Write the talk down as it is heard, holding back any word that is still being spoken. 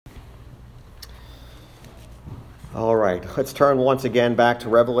All right, let's turn once again back to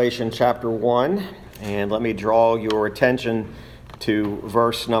Revelation chapter 1, and let me draw your attention to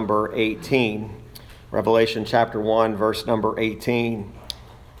verse number 18. Revelation chapter 1, verse number 18.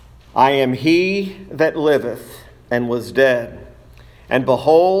 I am he that liveth and was dead, and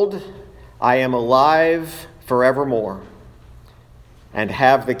behold, I am alive forevermore, and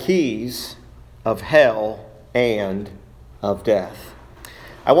have the keys of hell and of death.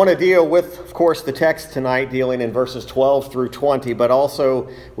 I want to deal with, of course, the text tonight dealing in verses 12 through 20, but also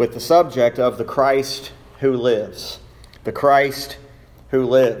with the subject of the Christ who lives. The Christ who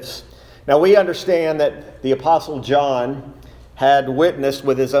lives. Now we understand that the Apostle John had witnessed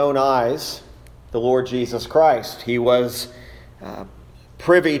with his own eyes the Lord Jesus Christ. He was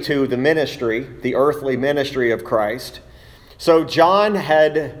privy to the ministry, the earthly ministry of Christ. So John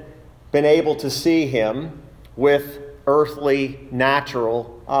had been able to see him with earthly,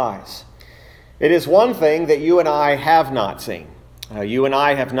 natural eyes. It is one thing that you and I have not seen. You and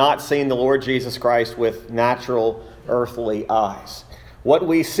I have not seen the Lord Jesus Christ with natural, earthly eyes. What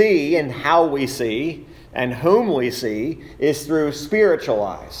we see and how we see and whom we see is through spiritual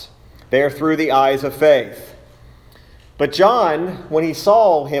eyes. They are through the eyes of faith. But John, when he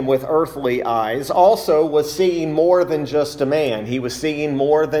saw him with earthly eyes, also was seeing more than just a man. He was seeing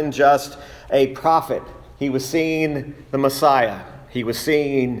more than just a prophet. He was seeing the Messiah. He was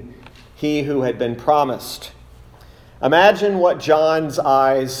seeing he who had been promised. Imagine what John's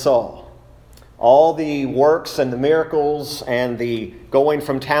eyes saw. All the works and the miracles and the going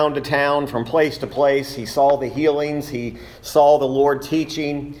from town to town, from place to place. He saw the healings. He saw the Lord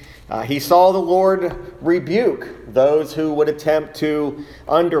teaching. He saw the Lord rebuke those who would attempt to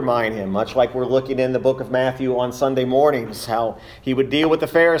undermine him, much like we're looking in the book of Matthew on Sunday mornings, how he would deal with the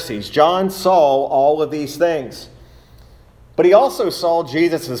Pharisees. John saw all of these things. But he also saw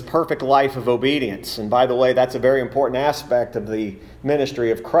Jesus' perfect life of obedience. And by the way, that's a very important aspect of the ministry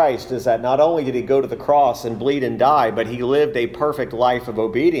of Christ, is that not only did he go to the cross and bleed and die, but he lived a perfect life of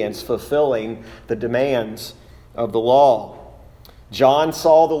obedience, fulfilling the demands of the law. John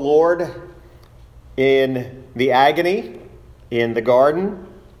saw the Lord in the agony in the garden.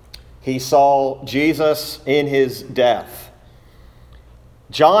 He saw Jesus in his death.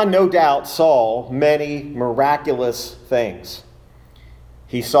 John, no doubt, saw many miraculous things.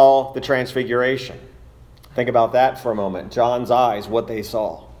 He saw the transfiguration. Think about that for a moment. John's eyes, what they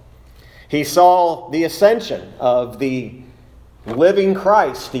saw. He saw the ascension of the living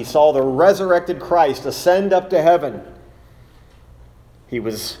Christ. He saw the resurrected Christ ascend up to heaven. He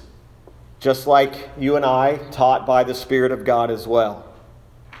was, just like you and I, taught by the Spirit of God as well.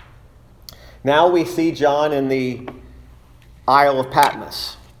 Now we see John in the Isle of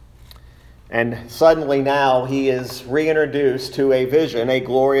Patmos. And suddenly now he is reintroduced to a vision, a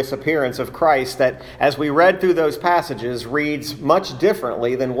glorious appearance of Christ that, as we read through those passages, reads much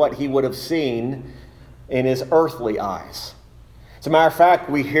differently than what he would have seen in his earthly eyes. As a matter of fact,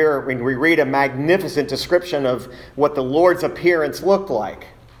 we read a magnificent description of what the Lord's appearance looked like.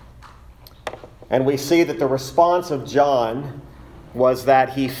 And we see that the response of John was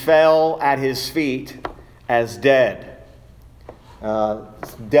that he fell at his feet as dead,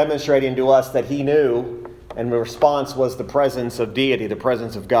 demonstrating to us that he knew, and the response was the presence of deity, the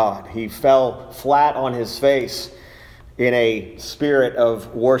presence of God. He fell flat on his face in a spirit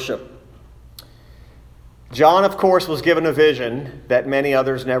of worship. John, of course, was given a vision that many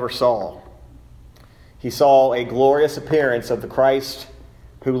others never saw. He saw a glorious appearance of the Christ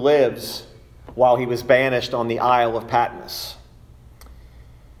who lives while he was banished on the Isle of Patmos.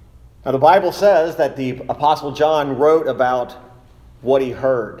 Now, the Bible says that the Apostle John wrote about what he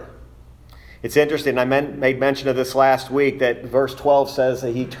heard. It's interesting, I made mention of this last week, that verse 12 says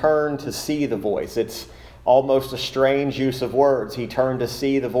that he turned to see the voice. It's almost a strange use of words. He turned to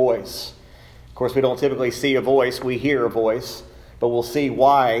see the voice. Of course, we don't typically see a voice, we hear a voice, but we'll see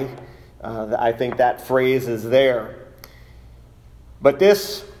why I think that phrase is there. But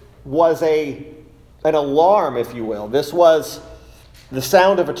this was an alarm, if you will. This was the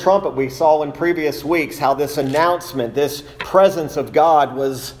sound of a trumpet we saw in previous weeks, how this announcement, this presence of God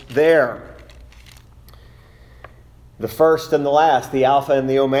was there. The first and the last, the Alpha and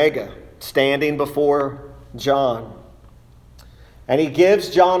the Omega, standing before John. And he gives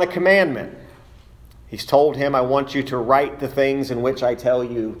John a commandment. He's told him, I want you to write the things in which I tell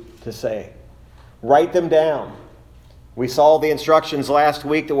you to say. Write them down. We saw the instructions last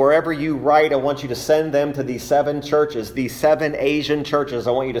week that wherever you write, I want you to send them to these 7 churches, these 7 Asian churches.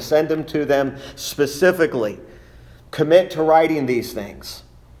 I want you to send them to them specifically. Commit to writing these things.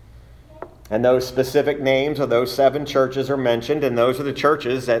 And those specific names of those 7 churches are mentioned, and those are the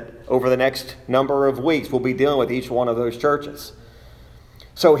churches that over the next number of weeks we'll be dealing with each one of those churches.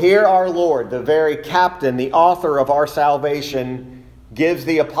 So here our Lord, the very captain, the author of our salvation, gives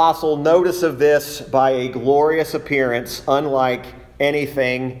the apostle notice of this by a glorious appearance unlike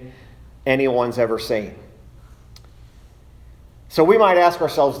anything anyone's ever seen. So we might ask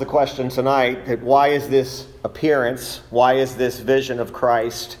ourselves the question tonight, that why is this appearance, why is this vision of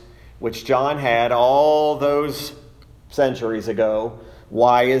Christ, which John had all those centuries ago,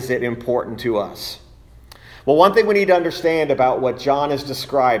 why is it important to us? Well, one thing we need to understand about what John is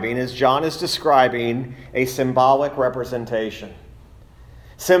describing is John is describing a symbolic representation.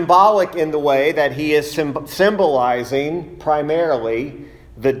 Symbolic in the way that he is symbolizing primarily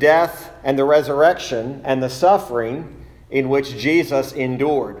the death and the resurrection and the suffering in which Jesus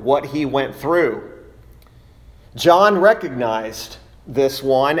endured, what he went through. John recognized this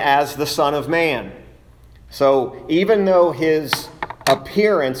one as the Son of Man. So even though his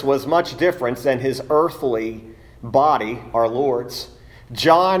appearance was much different than his earthly body, our Lord's,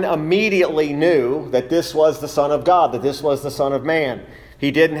 John immediately knew that this was the Son of God, that this was the Son of Man.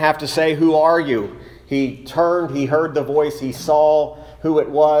 He didn't have to say, "Who are you?" He turned, he heard the voice, he saw who it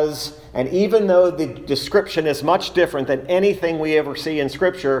was. And even though the description is much different than anything we ever see in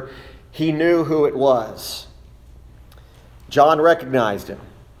Scripture, he knew who it was. John recognized him.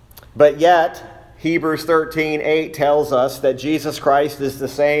 But yet, Hebrews 13:8 tells us that Jesus Christ is the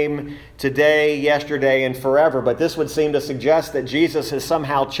same today, yesterday, and forever. But this would seem to suggest that Jesus has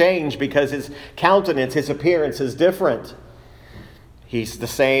somehow changed because his countenance, his appearance is different. He's the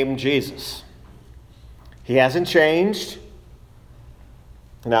same Jesus. He hasn't changed.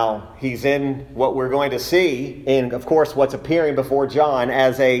 Now, he's in what we're going to see in, of course, what's appearing before John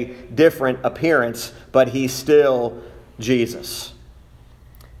as a different appearance, but he's still Jesus.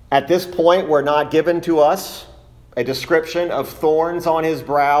 At this point, we're not given to us a description of thorns on his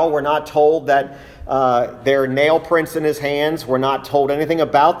brow. We're not told that there are nail prints in his hands. We're not told anything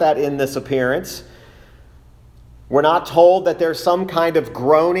about that in this appearance. We're not told that there's some kind of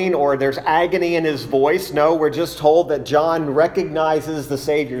groaning or there's agony in his voice. No, we're just told that John recognizes the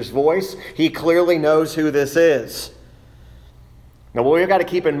Savior's voice. He clearly knows who this is. Now, what we've got to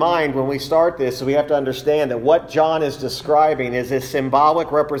keep in mind when we start this, we have to understand that what John is describing is a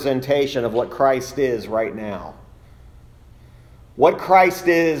symbolic representation of what Christ is right now. What Christ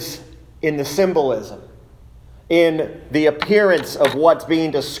is in the symbolism, in the appearance of what's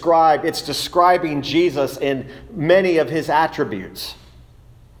being described. It's describing Jesus in many of his attributes.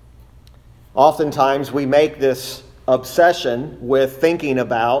 Oftentimes we make this obsession with thinking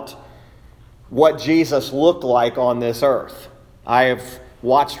about what Jesus looked like on this earth. I have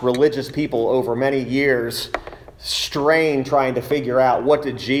watched religious people over many years strain trying to figure out what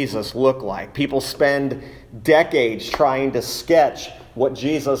did Jesus look like. People spend decades trying to sketch what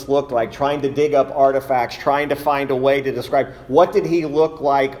Jesus looked like, trying to dig up artifacts, trying to find a way to describe what did he look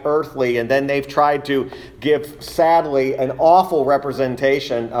like earthly, and then they've tried to give, sadly, an awful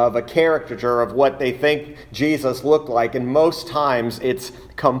representation of a caricature of what they think Jesus looked like, and most times it's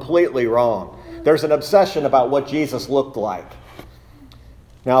completely wrong. There's an obsession about what Jesus looked like.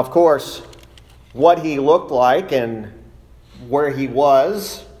 Now, of course, what he looked like and where he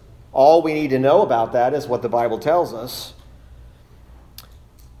was, all we need to know about that is what the Bible tells us.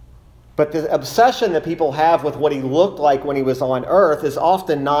 But the obsession that people have with what he looked like when he was on earth is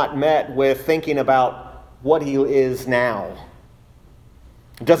often not met with thinking about what he is now.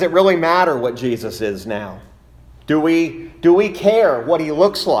 Does it really matter what Jesus is now? Do we care what he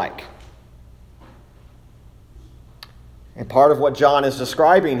looks like? And part of what John is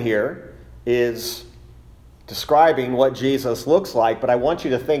describing here is describing what Jesus looks like, but I want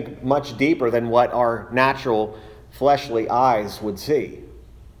you to think much deeper than what our natural fleshly eyes would see.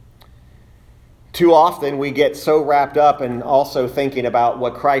 Too often we get so wrapped up in also thinking about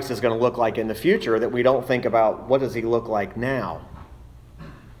what Christ is going to look like in the future that we don't think about what does he look like now.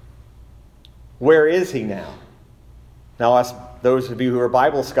 Where is he now? Now, those of you who are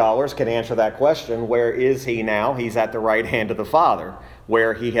Bible scholars can answer that question. Where is he now? He's at the right hand of the Father,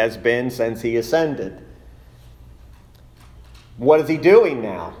 where he has been since he ascended. What is he doing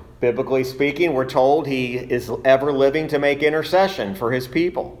now? Biblically speaking, we're told he is ever living to make intercession for his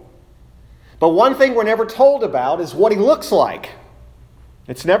people. But one thing we're never told about is what he looks like.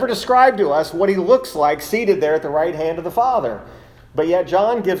 It's never described to us what he looks like seated there at the right hand of the Father. But yet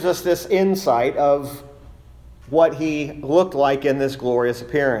John gives us this insight of what he looked like in this glorious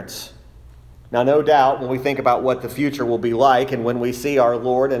appearance. Now, no doubt, when we think about what the future will be like, and when we see our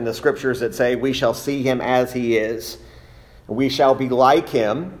Lord in the scriptures that say we shall see him as he is, we shall be like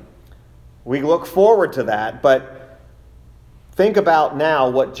him, We look forward to that, but think about now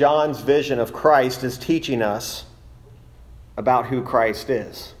what John's vision of Christ is teaching us about who Christ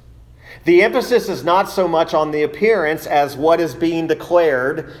is. The emphasis is not so much on the appearance as what is being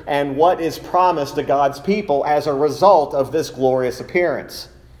declared and what is promised to God's people as a result of this glorious appearance.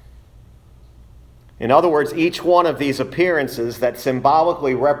 In other words, each one of these appearances that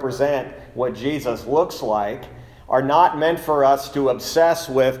symbolically represent what Jesus looks like are not meant for us to obsess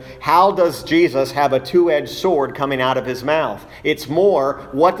with how does Jesus have a two-edged sword coming out of his mouth. It's more,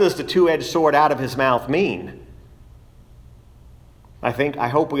 what does the two-edged sword out of his mouth mean? I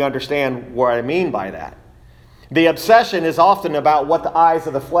hope we understand what I mean by that. The obsession is often about what the eyes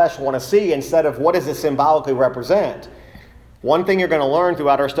of the flesh want to see instead of what does it symbolically represent. One thing you're going to learn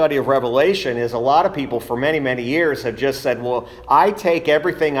throughout our study of Revelation is a lot of people for many, many years have just said, well, I take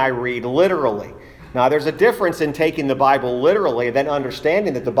everything I read literally. Now, there's a difference in taking the Bible literally and then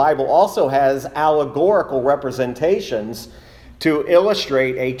understanding that the Bible also has allegorical representations to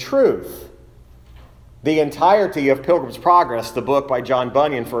illustrate a truth. The entirety of Pilgrim's Progress, the book by John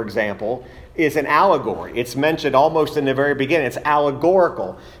Bunyan, for example, is an allegory. It's mentioned almost in the very beginning. It's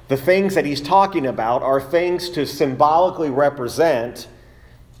allegorical. The things that he's talking about are things to symbolically represent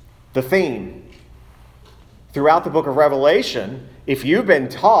the theme. Throughout the book of Revelation, if you've been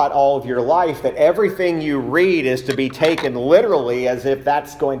taught all of your life that everything you read is to be taken literally as if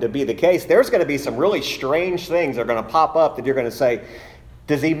that's going to be the case, there's going to be some really strange things that are going to pop up that you're going to say,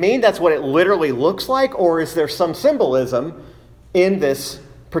 does he mean that's what it literally looks like, or is there some symbolism in this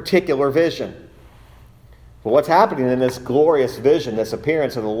particular vision? But what's happening in this glorious vision, this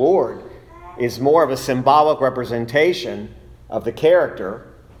appearance of the Lord, is more of a symbolic representation of the character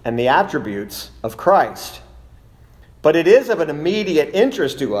and the attributes of Christ. But it is of an immediate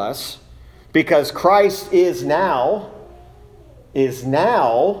interest to us because Christ is now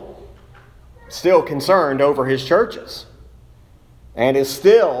still concerned over his churches and is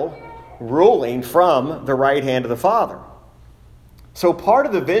still ruling from the right hand of the Father. So part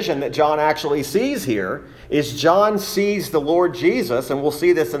of the vision that John actually sees here is John sees the Lord Jesus, and we'll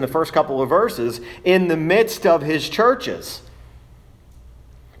see this in the first couple of verses, in the midst of his churches.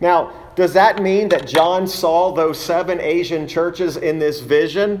 Now, does that mean that John saw those 7 Asian churches in this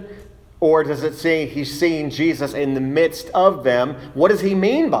vision? Or does it say he's seeing Jesus in the midst of them? What does he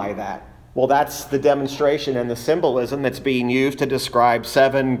mean by that? Well, that's the demonstration and the symbolism that's being used to describe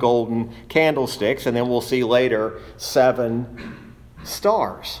 7 golden candlesticks, and then we'll see later 7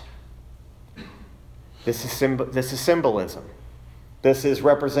 stars. This is symbolism. This is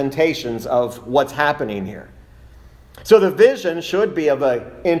representations of what's happening here. So the vision should be of an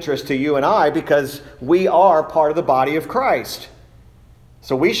interest to you and I because we are part of the body of Christ.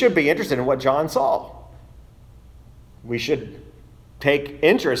 So we should be interested in what John saw. We should take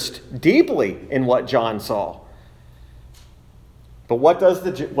interest deeply in what John saw. But what does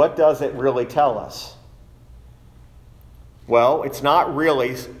it really tell us? Well, it's not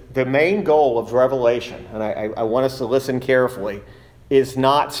really the main goal of Revelation, and I want us to listen carefully, is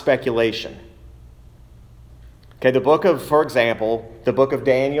not speculation. Okay, for example, the book of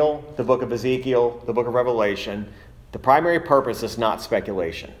Daniel, the book of Ezekiel, the book of Revelation, the primary purpose is not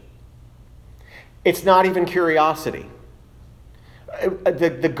speculation. It's not even curiosity.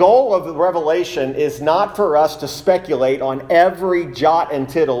 The goal of the Revelation is not for us to speculate on every jot and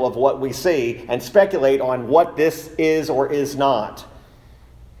tittle of what we see and speculate on what this is or is not.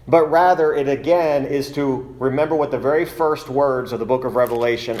 But rather, it again is to remember what the very first words of the book of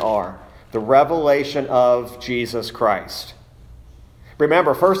Revelation are. The revelation of Jesus Christ.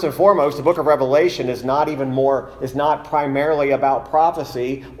 Remember, first and foremost, the book of Revelation is not primarily about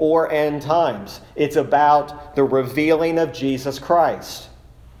prophecy or end times. It's about the revealing of Jesus Christ.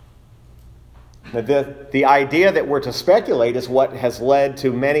 The idea that we're to speculate is what has led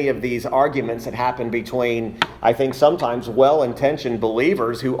to many of these arguments that happen between, I think, sometimes well-intentioned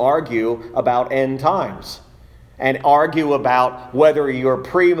believers who argue about end times. And argue about whether you're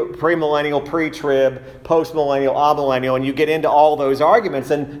premillennial, pre-trib, post-millennial, amillennial, and you get into all those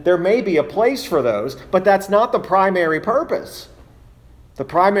arguments, and there may be a place for those, but that's not the primary purpose. The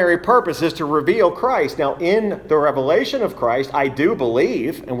primary purpose is to reveal Christ. Now, in the revelation of Christ, I do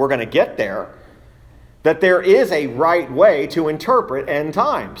believe, and we're going to get there, that there is a right way to interpret end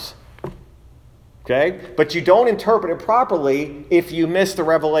times. Okay? But you don't interpret it properly if you miss the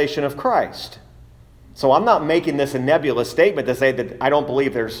revelation of Christ. So I'm not making this a nebulous statement to say that I don't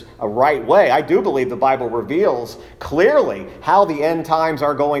believe there's a right way. I do believe the Bible reveals clearly how the end times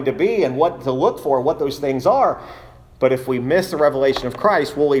are going to be and what to look for, what those things are. But if we miss the revelation of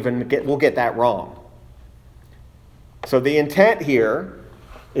Christ, we'll get that wrong. So the intent here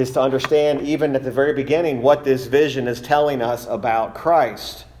is to understand, even at the very beginning, what this vision is telling us about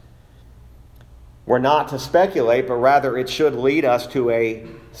Christ. We're not to speculate, but rather it should lead us to a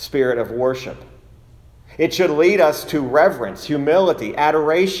spirit of worship. It should lead us to reverence, humility,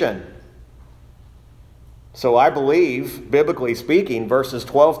 adoration. So I believe, biblically speaking, verses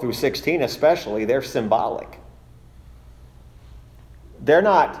 12 through 16 especially, they're symbolic.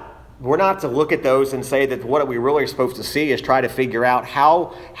 We're not to look at those and say that what we really are supposed to see is try to figure out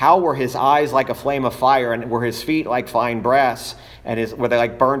how were his eyes like a flame of fire, and were his feet like fine brass, and were they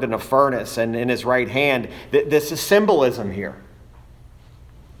like burned in a furnace, and in his right hand. This is symbolism here.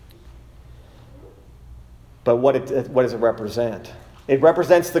 But what does it represent? It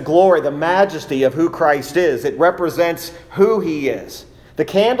represents the glory, the majesty of who Christ is. It represents who he is. The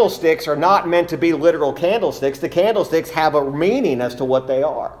candlesticks are not meant to be literal candlesticks. The candlesticks have a meaning as to what they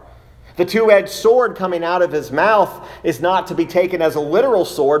are. The two-edged sword coming out of his mouth is not to be taken as a literal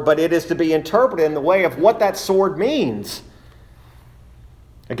sword, but it is to be interpreted in the way of what that sword means.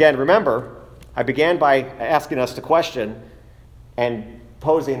 Again, remember, I began by asking us the question and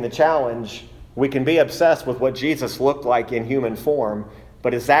posing the challenge. We can be obsessed with what Jesus looked like in human form,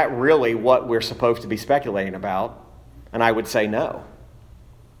 but is that really what we're supposed to be speculating about? And I would say no.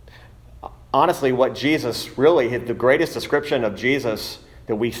 Honestly, what Jesus really, the greatest description of Jesus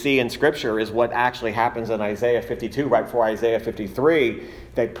that we see in Scripture is what actually happens in Isaiah 52, right before Isaiah 53,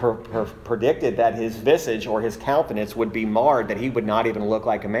 that predicted that his visage or his countenance would be marred, that he would not even look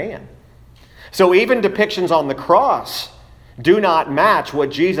like a man. So even depictions on the cross do not match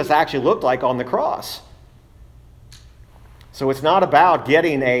what Jesus actually looked like on the cross. So it's not about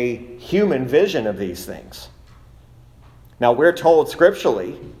getting a human vision of these things. Now, we're told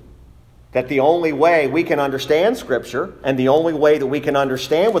scripturally that the only way we can understand Scripture, and the only way that we can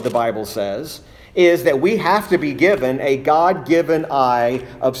understand what the Bible says, is that we have to be given a God-given eye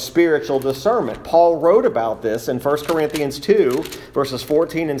of spiritual discernment. Paul wrote about this in 1 Corinthians 2, verses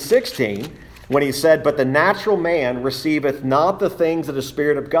 14 and 16, when he said, "But the natural man receiveth not the things of the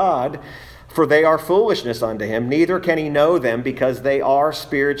Spirit of God, for they are foolishness unto him, neither can he know them, because they are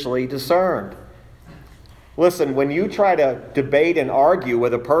spiritually discerned." Listen, when you try to debate and argue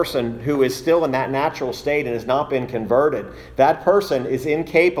with a person who is still in that natural state and has not been converted, that person is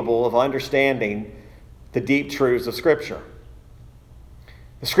incapable of understanding the deep truths of Scripture.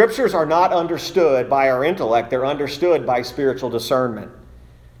 The Scriptures are not understood by our intellect, they're understood by spiritual discernment.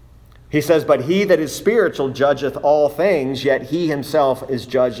 He says, "But he that is spiritual judgeth all things, yet he himself is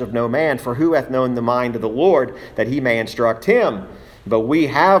judged of no man. For who hath known the mind of the Lord, that he may instruct him? But we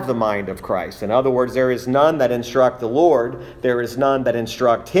have the mind of Christ." In other words, there is none that instruct the Lord. There is none that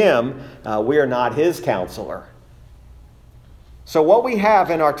instruct him. We are not his counselor. So what we have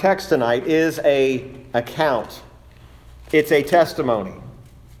in our text tonight is an account. It's a testimony.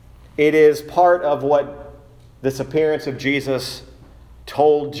 It is part of what this appearance of Jesus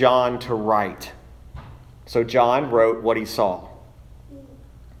told John to write. So John wrote what he saw.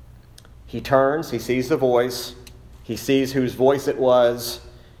 He turns, he sees the voice. He sees whose voice it was.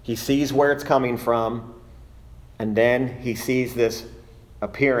 He sees where it's coming from. And then he sees this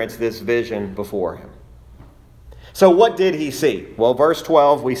appearance, this vision before him. So what did he see? Well, verse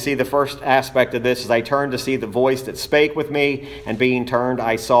 12, we see the first aspect of this. As I turned to see the voice that spake with me, and being turned,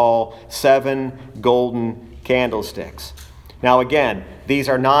 I saw 7 golden candlesticks. Now again,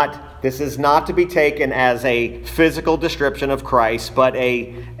 this is not to be taken as a physical description of Christ, but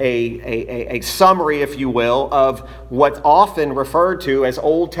a summary, if you will, of what's often referred to as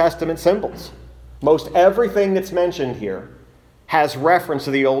Old Testament symbols. Most everything that's mentioned here has reference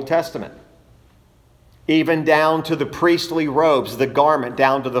to the Old Testament. Even down to the priestly robes, the garment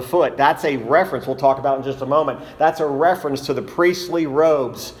down to the foot. That's a reference we'll talk about in just a moment. That's a reference to the priestly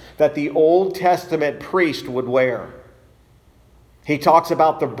robes that the Old Testament priest would wear. He talks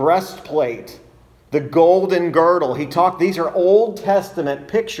about the breastplate, the golden girdle. These are Old Testament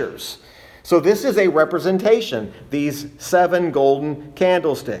pictures. So this is a representation, these 7 golden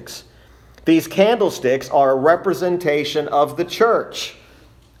candlesticks. These candlesticks are a representation of the church.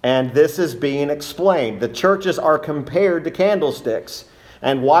 And this is being explained. The churches are compared to candlesticks.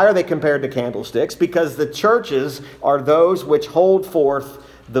 And why are they compared to candlesticks? Because the churches are those which hold forth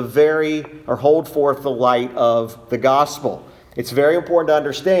the light of the gospel. It's very important to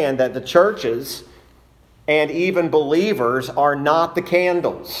understand that the churches and even believers are not the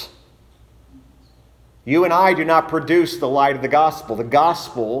candles. You and I do not produce the light of the gospel. The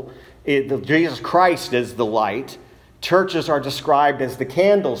gospel, Jesus Christ is the light. Churches are described as the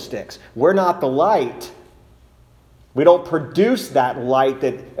candlesticks. We're not the light. We don't produce that light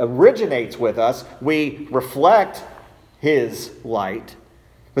that originates with us. We reflect His light.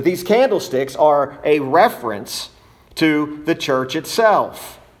 But these candlesticks are a reference to the church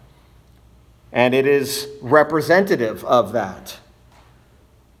itself. And it is representative of that.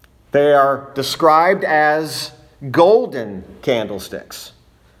 They are described as golden candlesticks.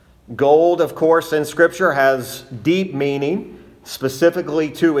 Gold, of course, in Scripture has deep meaning, specifically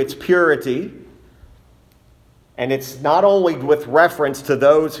to its purity. And it's not only with reference to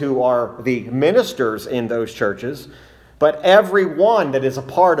those who are the ministers in those churches, but everyone that is a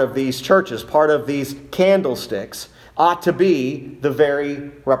part of these churches, part of these candlesticks, ought to be the very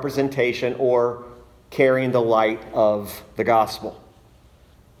representation or carrying the light of the gospel.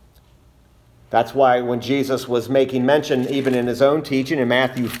 That's why when Jesus was making mention, even in his own teaching in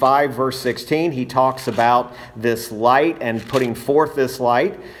Matthew 5, verse 16, he talks about this light and putting forth this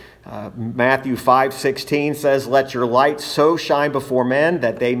light. Matthew 5:16 says, "Let your light so shine before men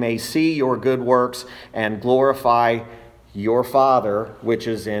that they may see your good works and glorify your Father which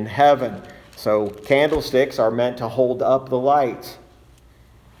is in heaven." So candlesticks are meant to hold up the light.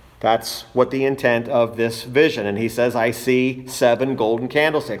 That's what the intent of this vision. And he says, I see 7 golden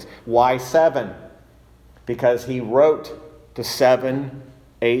candlesticks. Why 7? Because he wrote to 7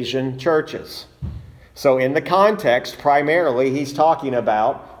 Asian churches. So in the context, primarily, he's talking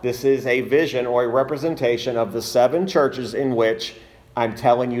about this is a vision or a representation of the 7 churches in which I'm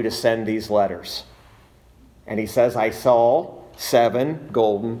telling you to send these letters. And he says, I saw 7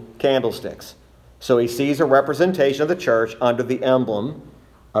 golden candlesticks. So he sees a representation of the church under the emblem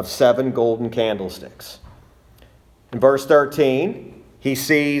of 7 golden candlesticks. In verse 13, he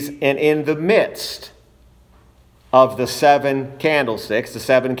sees, and in the midst of the 7 candlesticks, the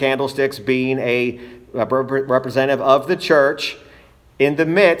 7 candlesticks being a representative of the church, in the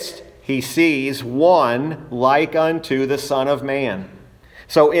midst, he sees one like unto the Son of Man.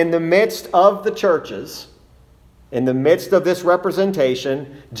 So in the midst of the churches, in the midst of this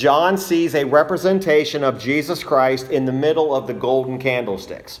representation, John sees a representation of Jesus Christ in the middle of the golden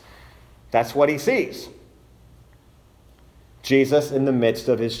candlesticks. That's what he sees. Jesus in the midst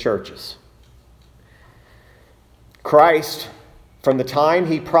of his churches. Christ, from the time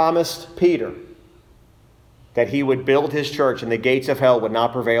he promised Peter that he would build his church and the gates of hell would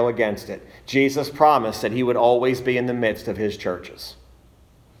not prevail against it, Jesus promised that he would always be in the midst of his churches.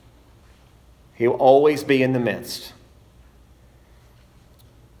 He will always be in the midst.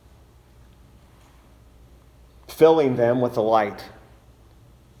 Filling them with the light.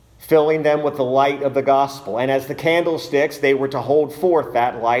 Filling them with the light of the gospel. And as the candlesticks, they were to hold forth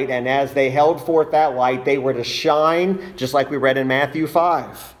that light. And as they held forth that light, they were to shine, just like we read in Matthew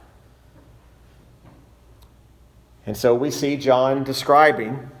 5. And so we see John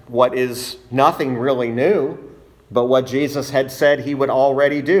describing what is nothing really new, but what Jesus had said he would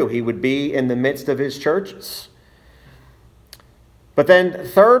already do. He would be in the midst of his churches. But then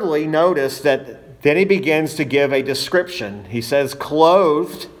thirdly, notice that then he begins to give a description. He says,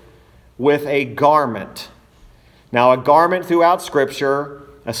 clothed with a garment. Now, a garment throughout Scripture,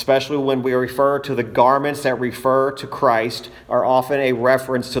 especially when we refer to the garments that refer to Christ, are often a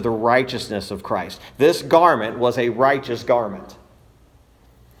reference to the righteousness of Christ. This garment was a righteous garment.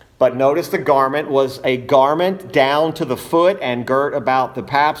 But notice the garment was a garment down to the foot and girt about the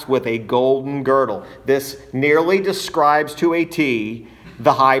paps with a golden girdle. This nearly describes to a T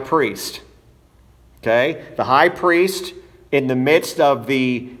the high priest. Okay? The high priest in the midst of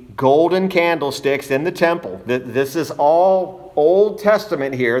the golden candlesticks in the temple. This is all Old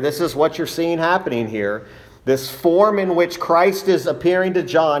Testament here. This is what you're seeing happening here. This form in which Christ is appearing to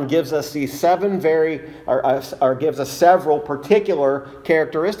John gives us these gives us several particular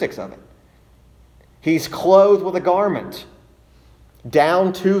characteristics of it. He's clothed with a garment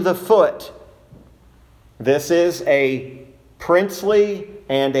down to the foot. This is a princely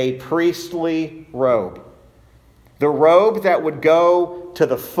and a priestly robe. The robe that would go to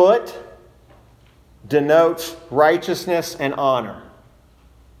the foot denotes righteousness and honor.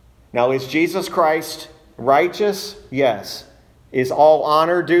 Now, is Jesus Christ righteous? Yes. Is all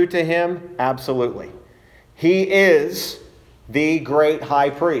honor due to him? Absolutely. He is the great high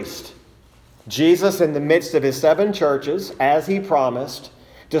priest. Jesus, in the midst of his 7 churches, as he promised,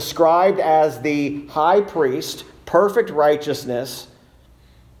 described as the high priest, perfect righteousness,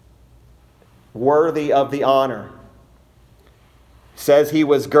 worthy of the honor. Says he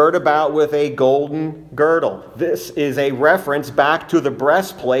was girt about with a golden girdle. This is a reference back to the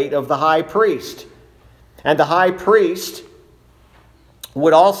breastplate of the high priest. And the high priest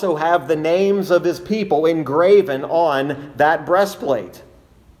would also have the names of his people engraven on that breastplate.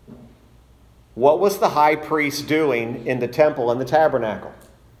 What was the high priest doing in the temple and the tabernacle?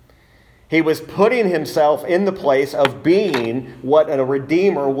 He was putting himself in the place of being what a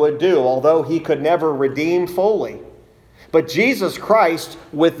redeemer would do, although he could never redeem fully. But Jesus Christ,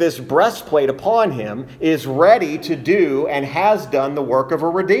 with this breastplate upon him, is ready to do and has done the work of a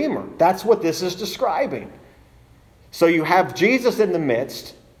redeemer. That's what this is describing. So you have Jesus in the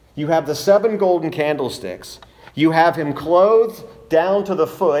midst. You have the 7 golden candlesticks. You have him clothed down to the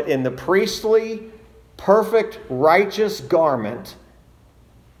foot in the priestly, perfect, righteous garment,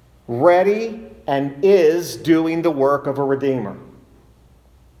 ready and is doing the work of a redeemer.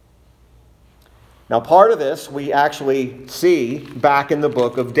 Now, part of this we actually see back in the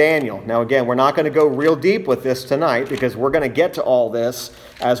book of Daniel. Now, again, we're not going to go real deep with this tonight because we're going to get to all this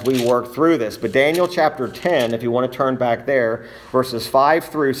as we work through this. But Daniel chapter 10, if you want to turn back there, verses 5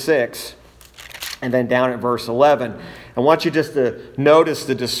 through 6, and then down at verse 11. I want you just to notice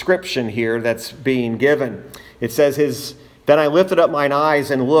the description here that's being given. It says, Then I lifted up mine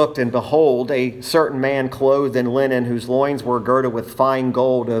eyes and looked, and behold, a certain man clothed in linen, whose loins were girded with fine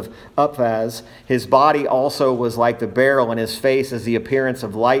gold of Uphaz. His body also was like the beryl, and his face as the appearance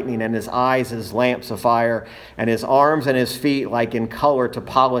of lightning, and his eyes as lamps of fire, and his arms and his feet like in color to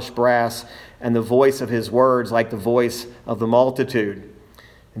polished brass, and the voice of his words like the voice of the multitude.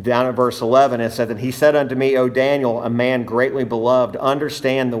 Down at verse 11, it said, And he said unto me, O Daniel, a man greatly beloved,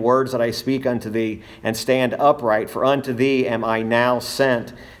 understand the words that I speak unto thee, and stand upright, for unto thee am I now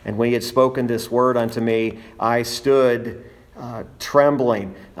sent. And when he had spoken this word unto me, I stood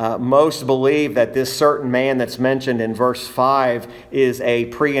trembling. Most believe that this certain man that's mentioned in verse 5 is a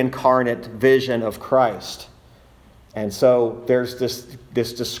pre-incarnate vision of Christ. And so there's this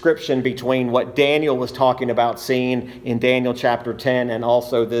description between what Daniel was talking about seeing in Daniel chapter 10 and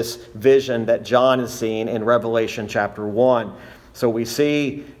also this vision that John is seeing in Revelation chapter 1. So we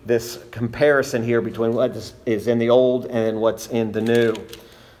see this comparison here between what is in the old and what's in the new.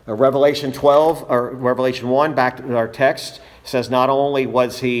 Revelation 1, back to our text, says not only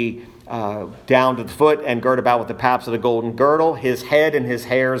was he down to the foot and girded about with the paps of the golden girdle, his head and his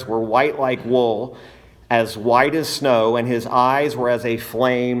hairs were white like wool, as white as snow, and his eyes were as a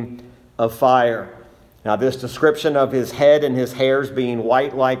flame of fire. Now, this description of his head and his hairs being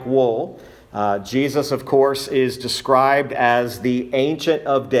white like wool, Jesus, of course, is described as the Ancient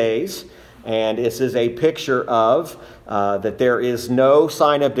of Days, and this is a picture of that there is no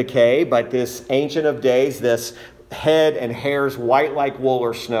sign of decay, but this Ancient of Days, this head and hairs white like wool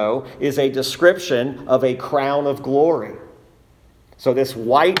or snow, is a description of a crown of glory. So this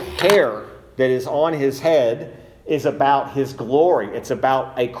white hair that is on his head is about his glory. It's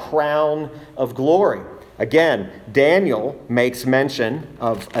about a crown of glory. Again, Daniel makes mention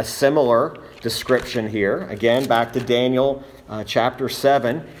of a similar description here. Again, back to Daniel chapter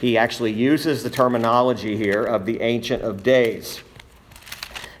 7. He actually uses the terminology here of the Ancient of Days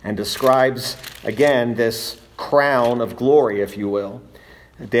and describes, again, this crown of glory, if you will.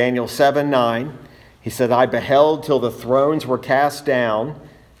 Daniel 7:9, he said, I beheld till the thrones were cast down,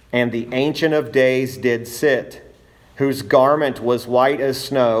 and the Ancient of Days did sit, whose garment was white as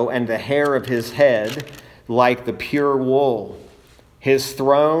snow, and the hair of his head like the pure wool. His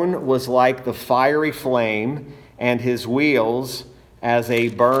throne was like the fiery flame, and his wheels as a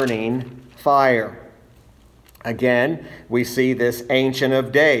burning fire. Again, we see this Ancient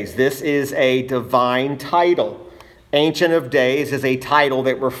of Days. This is a divine title. Ancient of Days is a title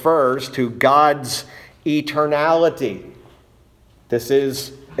that refers to God's eternality. This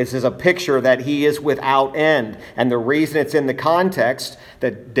is a picture that he is without end. And the reason it's in the context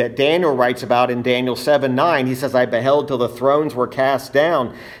that Daniel writes about in Daniel 7:9, he says, I beheld till the thrones were cast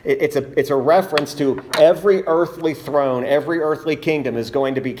down. It's a reference to every earthly throne, every earthly kingdom is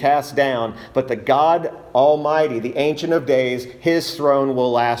going to be cast down. But the God Almighty, the Ancient of Days, his throne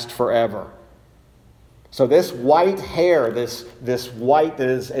will last forever. So this white hair, this white that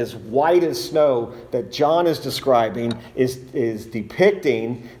is as white as snow that John is describing is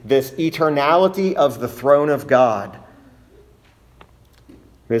depicting this eternality of the throne of God.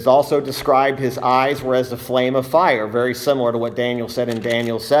 It is also described his eyes were as a flame of fire, very similar to what Daniel said in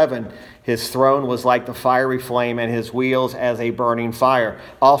Daniel 7. His throne was like the fiery flame and his wheels as a burning fire.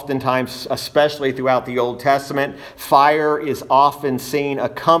 Oftentimes, especially throughout the Old Testament, fire is often seen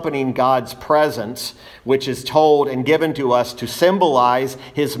accompanying God's presence, which is told and given to us to symbolize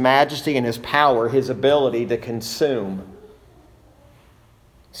his majesty and his power, his ability to consume.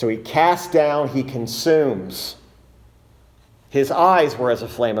 So he casts down, he consumes. His eyes were as a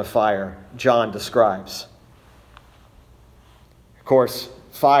flame of fire, John describes. Of course,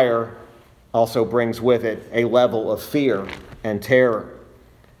 fire also brings with it a level of fear and terror.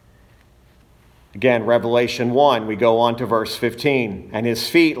 Again, Revelation 1, we go on to verse 15. And his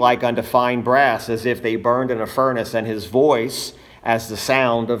feet like unto fine brass, as if they burned in a furnace, and his voice as the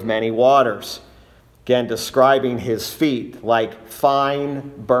sound of many waters. Again, describing his feet like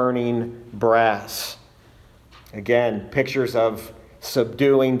fine burning brass. Again, pictures of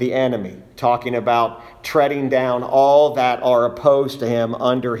subduing the enemy, talking about treading down all that are opposed to him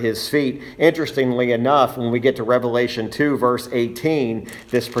under his feet. Interestingly enough, when we get to Revelation 2, verse 18,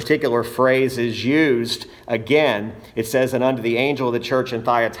 this particular phrase is used again. It says, and unto the angel of the church in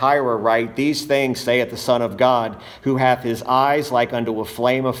Thyatira write, these things saith the Son of God, who hath his eyes like unto a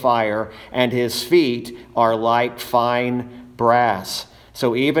flame of fire, and his feet are like fine brass.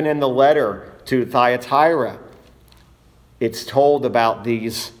 So even in the letter to Thyatira, it's told about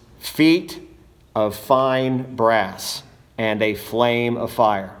these feet of fine brass and a flame of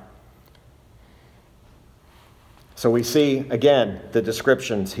fire. So we see, again, the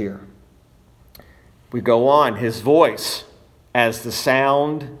descriptions here. We go on, his voice as the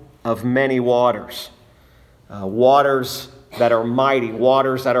sound of many waters. Waters that are mighty,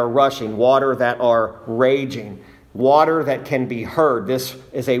 waters that are rushing, water that are raging. Water that can be heard. This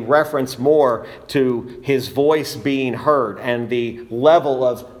is a reference more to his voice being heard and the level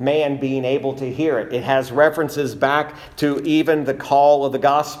of man being able to hear it. It has references back to even the call of the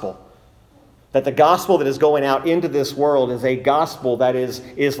gospel. That the gospel that is going out into this world is a gospel that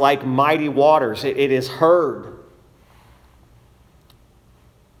is like mighty waters. It is heard.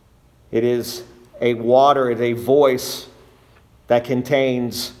 It is a water, it is a voice that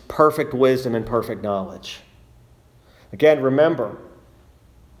contains perfect wisdom and perfect knowledge. Again, remember,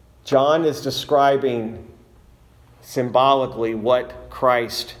 John is describing symbolically what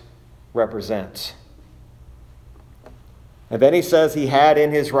Christ represents. And then he says he had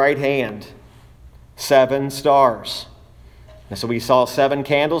in his right hand 7 stars. And so we saw 7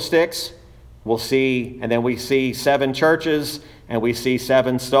 candlesticks. We'll see, and then we see 7 churches, and we see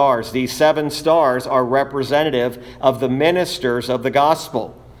 7 stars. These 7 stars are representative of the ministers of the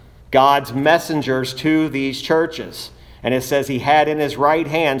gospel, God's messengers to these churches. And it says he had in his right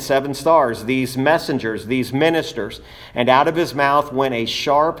hand 7 stars, these messengers, these ministers. And out of his mouth went a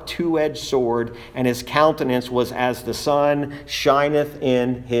sharp 2-edged sword, and his countenance was as the sun shineth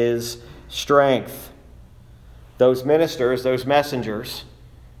in his strength. Those ministers, those messengers,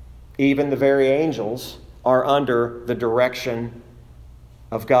 even the very angels, are under the direction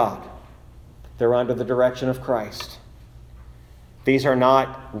of God. They're under the direction of Christ. These are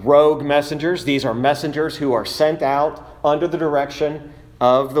not rogue messengers. These are messengers who are sent out under the direction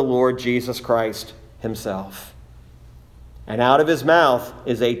of the Lord Jesus Christ himself. And out of his mouth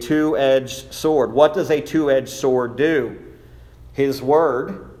is a 2-edged sword. What does a 2-edged sword do? His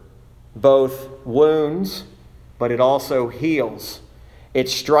word both wounds, but it also heals. It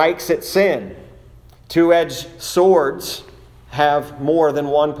strikes at sin. 2-edged swords have more than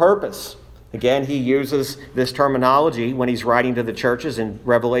one purpose. Again, he uses this terminology when he's writing to the churches in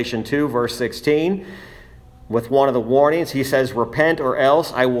Revelation 2, verse 16. With one of the warnings, he says, repent or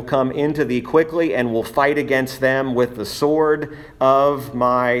else I will come into thee quickly and will fight against them with the sword of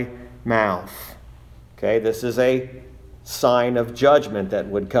my mouth. Okay, this is a sign of judgment that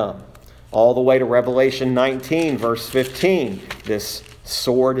would come. All the way to Revelation 19, verse 15. This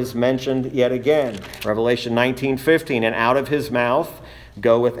sword is mentioned yet again. Revelation 19:15, and out of his mouth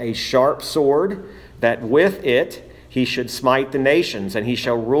goeth a sharp sword, that with it he should smite the nations, and he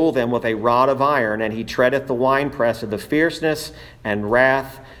shall rule them with a rod of iron, and he treadeth the winepress of the fierceness and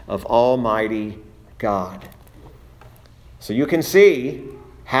wrath of Almighty God. So you can see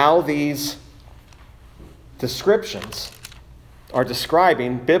how these descriptions are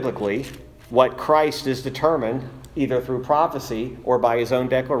describing biblically what Christ is determined, either through prophecy or by his own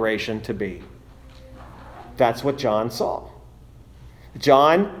declaration, to be. That's what John saw.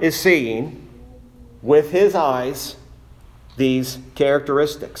 John is seeing with his eyes these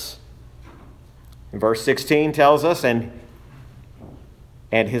characteristics. And verse 16 tells us, and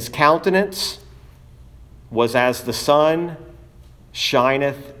his countenance was as the sun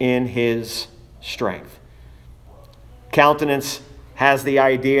shineth in his strength. Countenance has the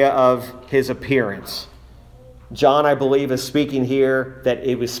idea of his appearance. John, I believe, is speaking here that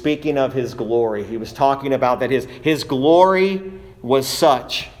it was speaking of his glory. He was talking about that his glory was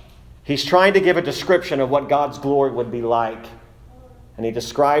such. He's trying to give a description of what God's glory would be like. And he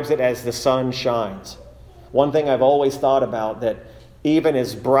describes it as the sun shines. One thing I've always thought about, that even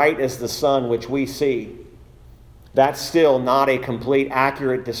as bright as the sun which we see, that's still not a complete,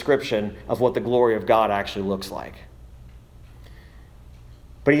 accurate description of what the glory of God actually looks like.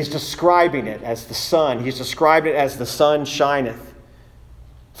 But he's describing it as the sun. He's described it as the sun shineth.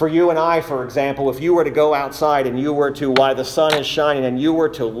 For you and I, for example, if you were to go outside and you were to, while the sun is shining, and you were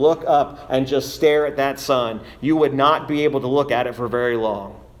to look up and just stare at that sun, you would not be able to look at it for very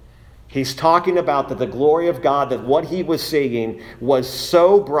long. He's talking about that the glory of God, that what he was seeing was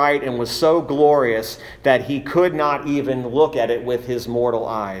so bright and was so glorious that he could not even look at it with his mortal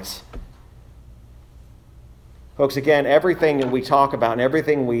eyes. Folks, again, everything that we talk about and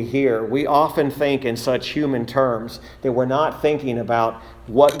everything we hear, we often think in such human terms that we're not thinking about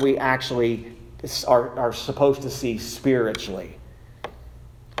what we actually are supposed to see spiritually.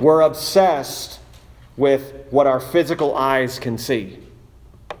 We're obsessed with what our physical eyes can see.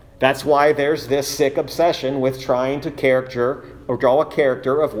 That's why there's this sick obsession with trying to draw a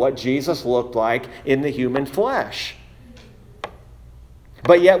character of what Jesus looked like in the human flesh.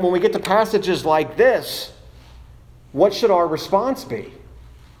 But yet, when we get to passages like this, what should our response be?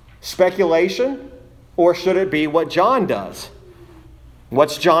 Speculation? Or should it be what John does?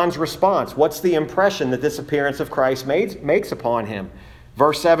 What's John's response? What's the impression that this appearance of Christ makes upon him?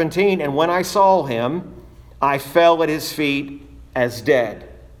 Verse 17, and when I saw him, I fell at his feet as dead.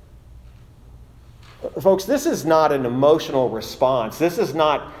 Folks, this is not an emotional response. This is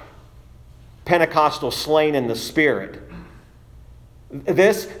not Pentecostal slain in the Spirit.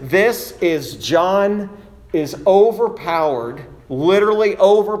 This is John is overpowered, literally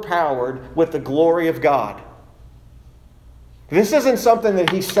overpowered with the glory of God. This isn't something that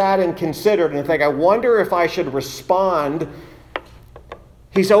he sat and considered and think, I wonder if I should respond.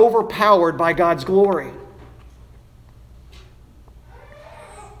 He's overpowered by God's glory.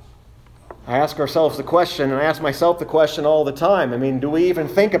 I ask ourselves the question, and I ask myself the question all the time. I mean, do we even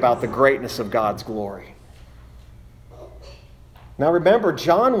think about the greatness of God's glory? Now remember,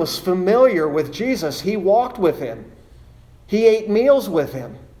 John was familiar with Jesus. He walked with him. He ate meals with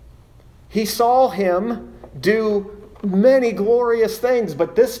him. He saw him do many glorious things,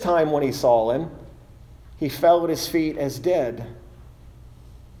 but this time when he saw him, he fell at his feet as dead.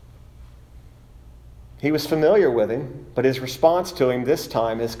 He was familiar with him, but his response to him this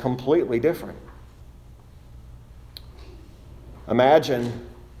time is completely different. Imagine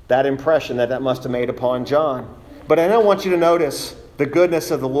that impression that must have made upon John. But I don't want you to notice the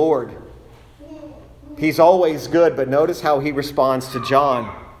goodness of the Lord. He's always good, but notice how he responds to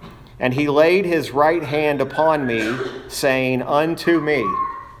John. And he laid his right hand upon me, saying, unto me.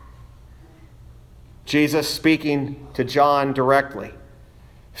 Jesus speaking to John directly.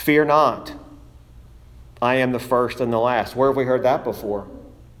 Fear not. I am the first and the last. Where have we heard that before?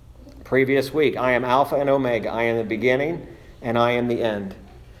 Previous week. I am Alpha and Omega. I am the beginning and I am the end.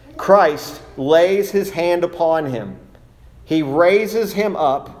 Christ lays his hand upon him. He raises him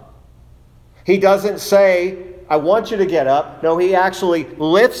up. He doesn't say, I want you to get up. No, he actually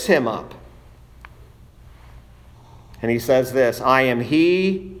lifts him up. And he says this, I am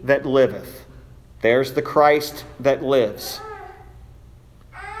he that liveth. There's the Christ that lives.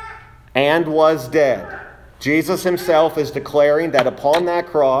 And was dead. Jesus himself is declaring that upon that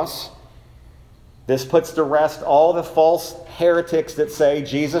cross, this puts to rest all the false heretics that say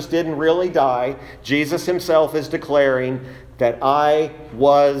Jesus didn't really die. Jesus himself is declaring that I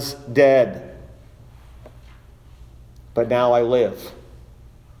was dead, but now I live.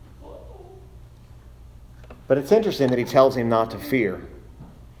 But it's interesting that he tells him not to fear.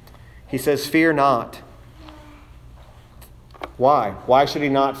 He says, fear not. Why? Why should he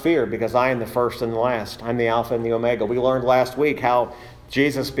not fear? Because I am the first and the last. I'm the Alpha and the Omega. We learned last week how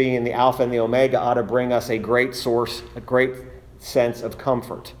Jesus being the Alpha and the Omega ought to bring us a great sense of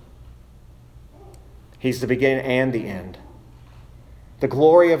comfort. He's the beginning and the end. The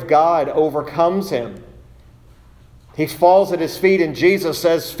glory of God overcomes him. He falls at his feet and Jesus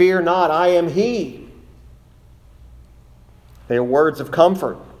says, fear not, I am he. They are words of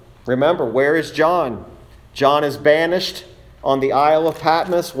comfort. Remember, where is John? John is banished on the Isle of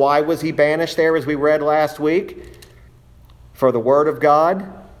Patmos. Why was he banished there, as we read last week? For the word of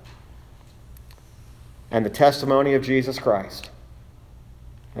God and the testimony of Jesus Christ.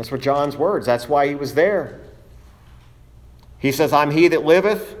 That's what John's words. That's why he was there. He says, I'm he that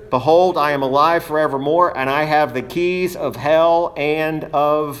liveth. Behold, I am alive forevermore, and I have the keys of hell and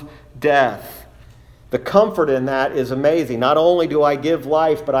of death. The comfort in that is amazing. Not only do I give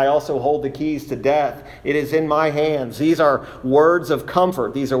life, but I also hold the keys to death. It is in my hands. These are words of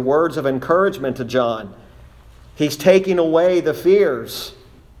comfort. These are words of encouragement to John. He's taking away the fears.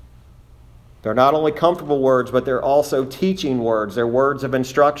 They're not only comfortable words, but they're also teaching words. They're words of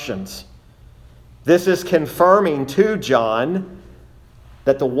instructions. This is confirming to John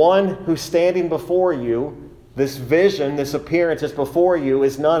that the one who's standing before you, this vision, this appearance is before you,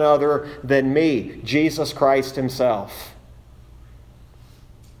 is none other than me, Jesus Christ himself.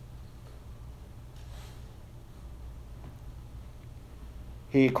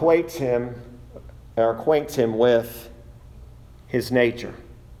 he acquaints him with his nature.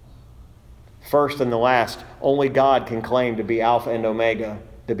 First and the last. Only God can claim to be Alpha and Omega,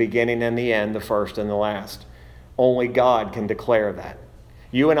 the beginning and the end, the first and the last. Only God can declare that.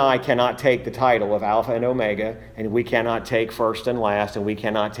 You and I cannot take the title of Alpha and Omega, and we cannot take first and last, and we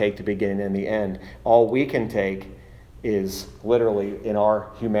cannot take the beginning and the end. All we can take is literally in our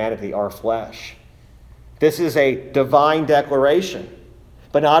humanity, our flesh. This is a divine declaration.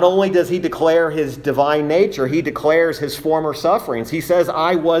 But not only does he declare his divine nature, he declares his former sufferings. He says,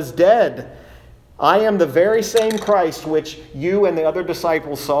 I was dead. I am the very same Christ which you and the other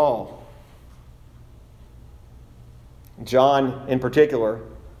disciples saw. John, in particular,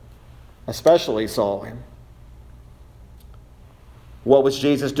 especially saw him. What was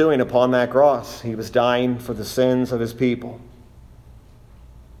Jesus doing upon that cross? He was dying for the sins of his people.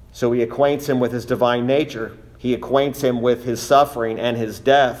 So he acquaints him with his divine nature. He acquaints him with his suffering and his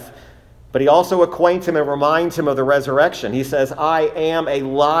death. But he also acquaints him and reminds him of the resurrection. He says, I am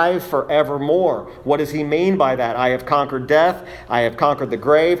alive forevermore. What does he mean by that? I have conquered death. I have conquered the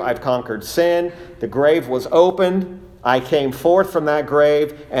grave. I've conquered sin. The grave was opened. I came forth from that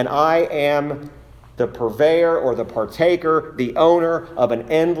grave, and I am the purveyor or the partaker, the owner of an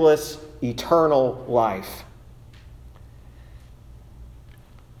endless, eternal life.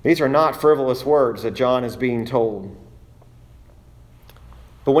 These are not frivolous words that John is being told.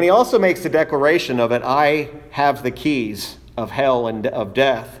 But when he also makes the declaration of it, I have the keys of hell and of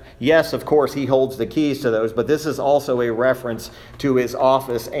death. Yes, of course, he holds the keys to those, but this is also a reference to his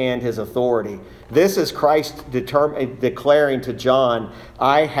office and his authority. This is Christ declaring to John,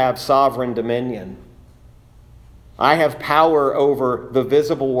 I have sovereign dominion. I have power over the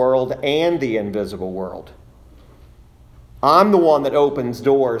visible world and the invisible world. I'm the one that opens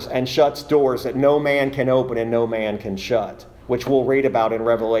doors and shuts doors that no man can open and no man can shut, which we'll read about in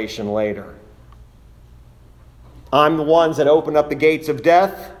Revelation later. I'm the ones that open up the gates of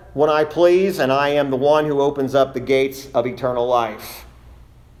death when I please, and I am the one who opens up the gates of eternal life.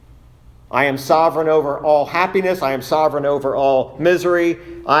 I am sovereign over all happiness. I am sovereign over all misery.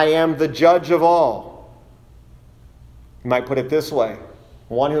 I am the judge of all. You might put it this way.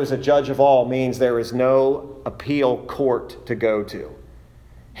 One who is a judge of all means there is no appeal court to go to.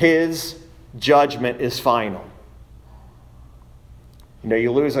 His judgment is final. You know,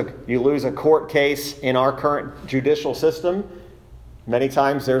 you lose a court case in our current judicial system. Many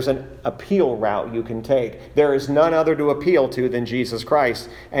times there's an appeal route you can take. There is none other to appeal to than Jesus Christ,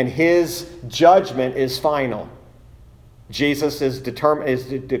 and his judgment is final. Jesus is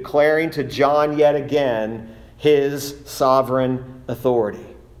declaring to John yet again his sovereign authority.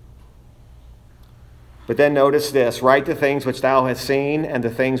 But then notice this, write the things which thou hast seen, and the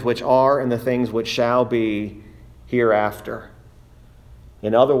things which are, and the things which shall be hereafter.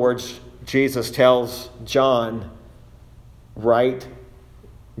 In other words, Jesus tells John, write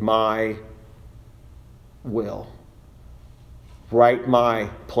my will. Write my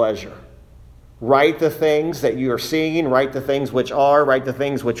pleasure. Write the things that you are seeing, write the things which are, write the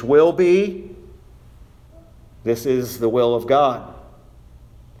things which will be. This is the will of God.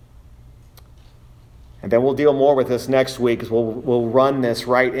 And then we'll deal more with this next week, because we'll run this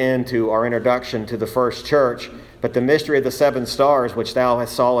right into our introduction to the first church. But the mystery of the 7 stars, which thou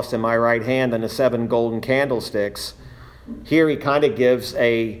hast sawest in my right hand, and the 7 golden candlesticks, here he kind of gives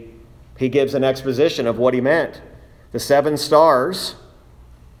an exposition of what he meant. The 7 stars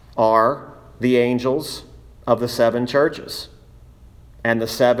are the angels of the 7 churches. And the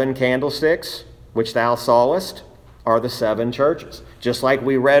 7 candlesticks, which thou sawest, are the 7 churches. Just like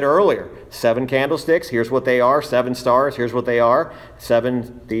we read earlier, 7 candlesticks, here's what they are. 7 stars, here's what they are.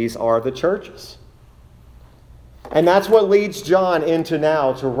 7, these are the churches. And that's what leads John into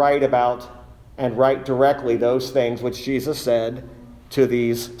now to write about and write directly those things which Jesus said to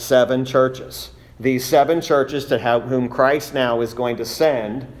these 7 churches. These 7 churches to whom Christ now is going to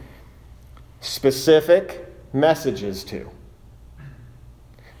send specific messages to.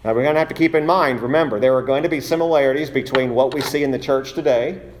 Now we're going to have to keep in mind, remember, there are going to be similarities between what we see in the church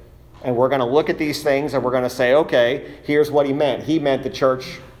today, and we're going to look at these things and we're going to say, okay, here's what he meant. He meant the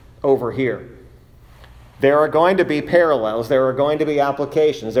church over here. There are going to be parallels. There are going to be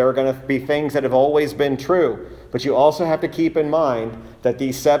applications. There are going to be things that have always been true. But you also have to keep in mind that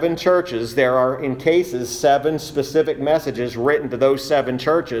these 7 churches, there are in cases 7 specific messages written to those 7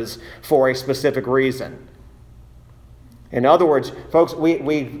 churches for a specific reason. In other words, folks,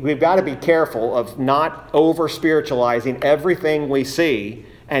 we've got to be careful of not over-spiritualizing everything we see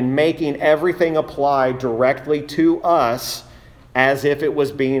and making everything apply directly to us as if it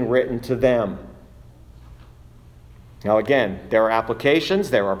was being written to them. Now again, there are applications,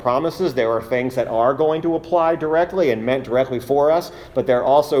 there are promises, there are things that are going to apply directly and meant directly for us, but there are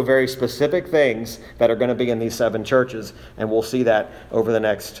also very specific things that are going to be in these 7 churches, and we'll see that over the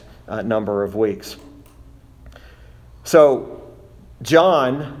next number of weeks. So,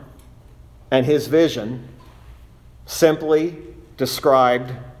 John and his vision simply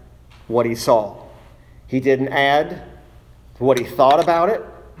described what he saw. He didn't add what he thought about it.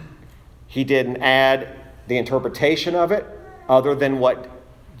 He didn't add the interpretation of it other than what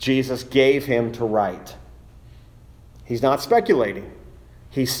Jesus gave him to write. He's not speculating.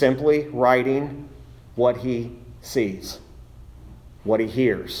 He's simply writing what he sees, what he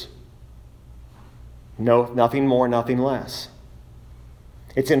hears. No, nothing more, nothing less.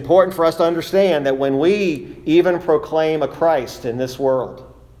 It's important for us to understand that when we even proclaim a Christ in this world,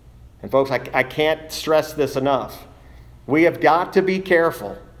 and folks, I can't stress this enough, we have got to be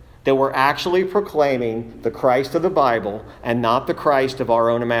careful that we're actually proclaiming the Christ of the Bible and not the Christ of our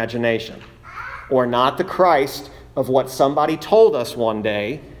own imagination, or not the Christ of what somebody told us one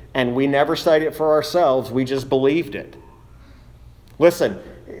day and we never studied it for ourselves, we just believed it. Listen,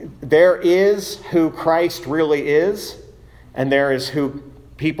 there is who Christ really is, and there is who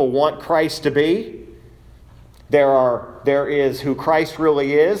people want Christ to be. There is who Christ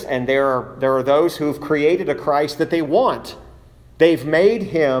really is, and there are those who've created a Christ that they want. They've made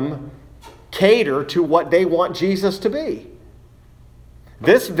him cater to what they want Jesus to be.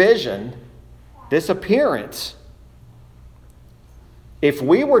 This vision, this appearance, if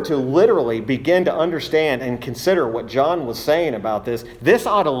we were to literally begin to understand and consider what John was saying about this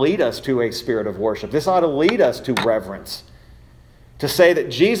ought to lead us to a spirit of worship. This ought to lead us to reverence. To say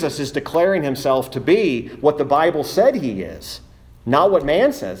that Jesus is declaring himself to be what the Bible said he is, not what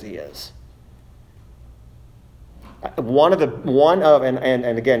man says he is.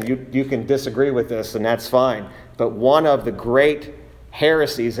 And again, you can disagree with this, and that's fine. But one of the great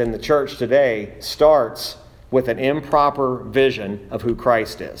heresies in the church today starts with an improper vision of who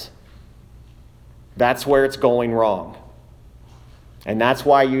Christ is. That's where it's going wrong. And that's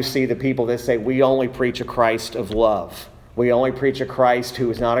why you see the people that say, we only preach a Christ of love. We only preach a Christ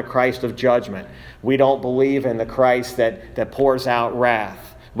who is not a Christ of judgment. We don't believe in the Christ that pours out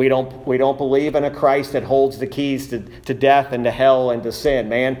wrath. We don't believe in a Christ that holds the keys to death and to hell and to sin.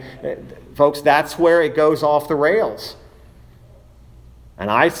 Man, folks, that's where it goes off the rails. And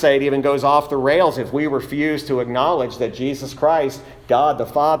I say it even goes off the rails if we refuse to acknowledge that Jesus Christ, God the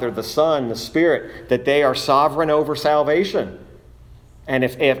Father, the Son, the Spirit, that they are sovereign over salvation. And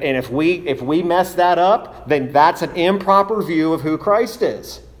if we mess that up, then that's an improper view of who Christ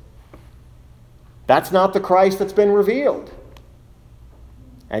is. That's not the Christ that's been revealed.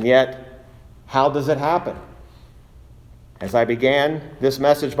 And yet, how does it happen? As I began this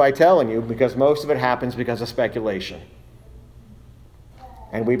message by telling you, because most of it happens because of speculation.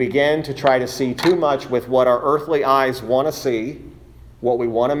 And we begin to try to see too much with what our earthly eyes want to see, what we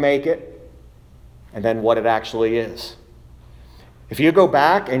want to make it, and then what it actually is. If you go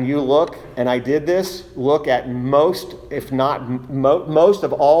back and you look, and I did this, look at most, if not most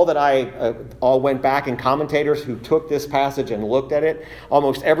of all that I all went back, and commentators who took this passage and looked at it,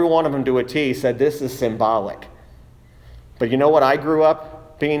 almost every one of them to a T said this is symbolic. But you know what I grew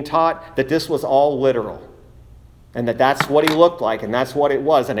up being taught? That this was all literal. And that's what he looked like, and that's what it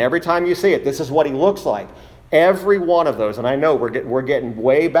was. And every time you see it, this is what he looks like. Every one of those, and I know we're getting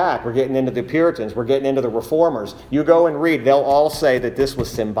way back. We're getting into the Puritans. We're getting into the Reformers. You go and read, they'll all say that this was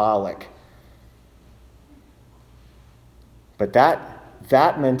symbolic. But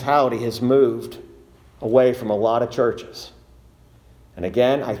that mentality has moved away from a lot of churches. And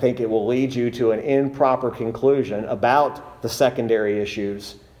again, I think it will lead you to an improper conclusion about the secondary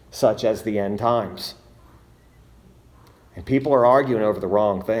issues, such as the end times. And people are arguing over the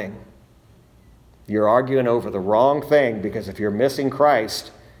wrong thing. You're arguing over the wrong thing, because if you're missing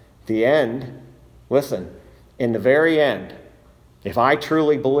Christ, the end, listen, in the very end, if I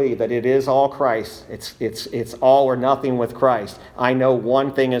truly believe that it is all Christ, it's all or nothing with Christ, I know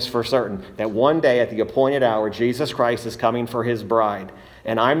one thing is for certain, that one day at the appointed hour, Jesus Christ is coming for his bride.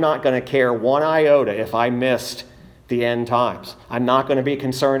 And I'm not going to care one iota if I missed the end times. I'm not going to be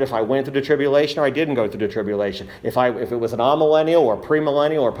concerned if I went through the tribulation or I didn't go through the tribulation. If it was an amillennial or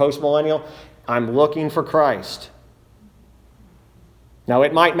premillennial or postmillennial, I'm looking for Christ. Now,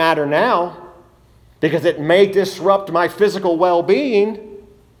 it might matter now because it may disrupt my physical well-being,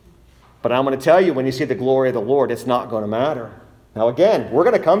 but I'm going to tell you, when you see the glory of the Lord, it's not going to matter. Now, again, we're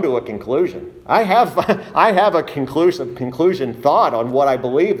going to come to a conclusion. I have a conclusion thought on what I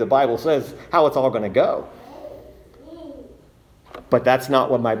believe the Bible says, how it's all going to go. But that's not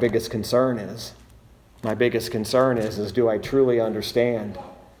what my biggest concern is. My biggest concern is do I truly understand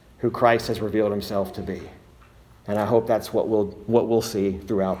who Christ has revealed himself to be? And I hope that's what we'll see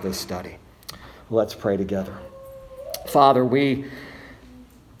throughout this study. Let's pray together. Father,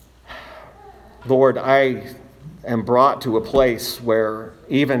 Lord, I am brought to a place where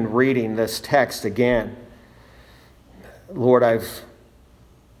even reading this text again, Lord, I've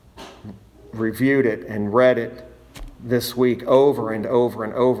reviewed it and read it this week over and over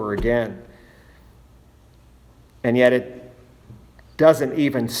and over again. And yet it doesn't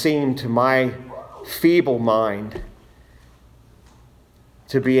even seem to my feeble mind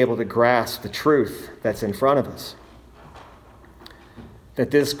to be able to grasp the truth that's in front of us. That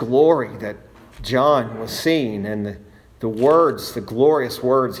this glory that John was seeing and the words, the glorious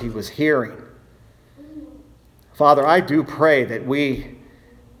words he was hearing. Father, I do pray that we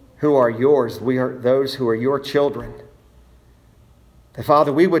who are yours, we are those who are your children, that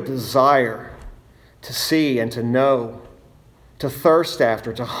Father, we would desire to see and to know, to thirst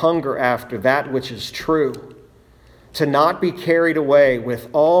after, to hunger after that which is true, to not be carried away with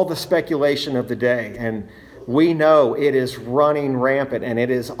all the speculation of the day. And we know it is running rampant and it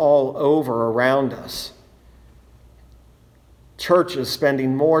is all over around us. Churches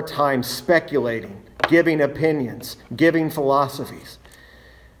spending more time speculating, giving opinions, giving philosophies.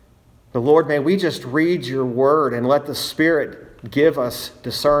 But Lord, may we just read your word and let the Spirit give us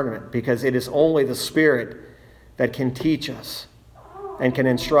discernment, because it is only the Spirit that can teach us and can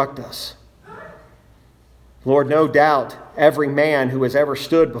instruct us. Lord, no doubt every man who has ever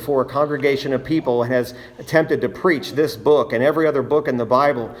stood before a congregation of people and has attempted to preach this book and every other book in the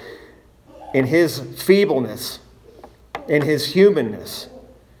Bible, in his feebleness, in his humanness,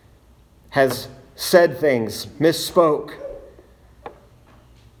 has said things, misspoke,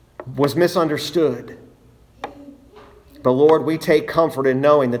 was misunderstood. But Lord, we take comfort in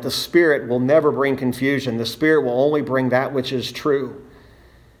knowing that the Spirit will never bring confusion. The Spirit will only bring that which is true.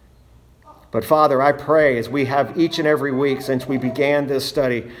 But Father, I pray as we have each and every week since we began this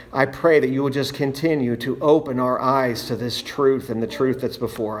study, I pray that you will just continue to open our eyes to this truth and the truth that's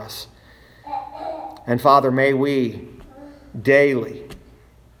before us. And Father, may we daily,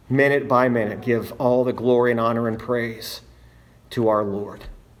 minute by minute, give all the glory and honor and praise to our Lord.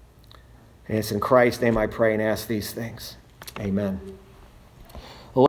 And it's in Christ's name I pray and ask these things. Amen.